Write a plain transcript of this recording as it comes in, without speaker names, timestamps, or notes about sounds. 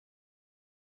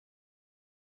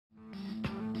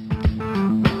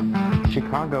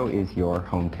Chicago is your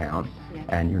hometown,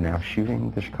 and you're now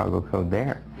shooting the Chicago Code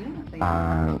there.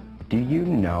 Do you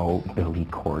know Billy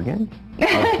Corgan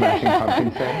of Smashing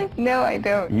Pumpkins fame? No, I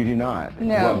don't. You do not?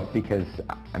 No. Well, because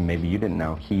maybe you didn't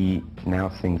know, he now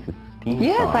sings the theme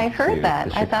Yes, song I heard to that.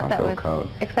 the I thought that Chicago was Code.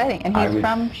 exciting. And he's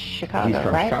from Chicago, he's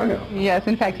from right? Chicago. Yes,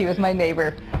 in fact, he was my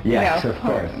neighbor. Yes, no. of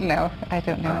course. No, I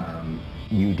don't know.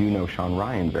 You do know Sean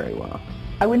Ryan very well.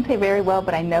 I wouldn't say very well,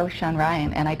 but I know Sean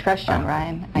Ryan, and I trust Sean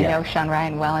Ryan. I know Sean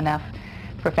Ryan well enough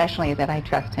professionally that I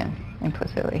trust him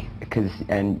implicitly.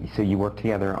 And so you worked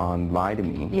together on Lie to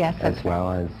Me, yes, as well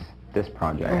as this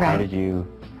project. Right.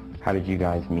 How did you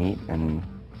guys meet? And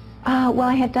well,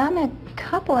 I had done a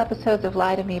couple episodes of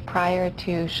Lie to Me prior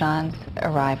to Sean's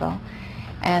arrival,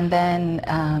 and then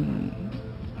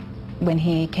when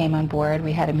he came on board,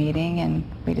 we had a meeting and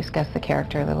we discussed the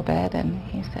character a little bit, and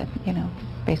he said, you know,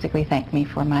 basically thanked me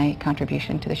for my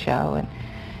contribution to the show,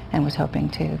 and was hoping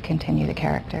to continue the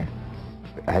character.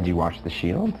 Had you watched The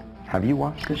Shield? Have you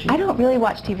watched The Shield? I don't really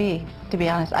watch TV, to be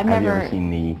honest. Have you ever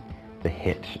seen the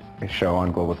hit show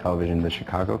on global television, The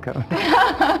Chicago Code?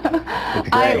 It's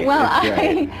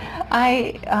great.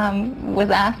 I was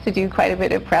asked to do quite a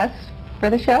bit of press for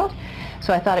the show,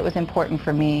 so I thought it was important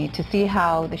for me to see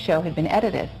how the show had been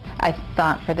edited. I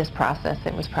thought for this process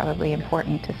it was probably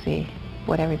important to see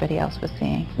what everybody else was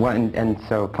seeing. Well, and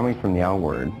so coming from the L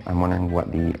Word, I'm wondering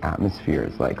what the atmosphere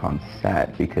is like on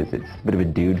set, because it's a bit of a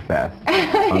dude fest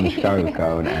on the Chicago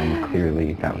Code, and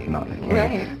clearly that was not the case.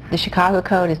 Right. The Chicago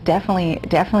Code is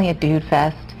definitely a dude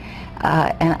fest,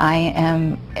 and I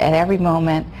am at every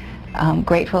moment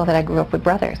grateful that I grew up with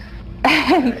brothers.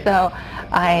 And so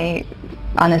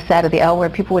on the set of the L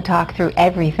Word, people would talk through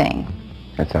everything.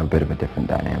 That's a bit of a different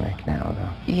dynamic now,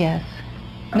 though. Yes.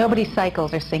 Nobody's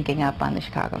cycles are syncing up on the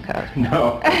Chicago Code.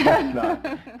 No, that's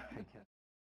not.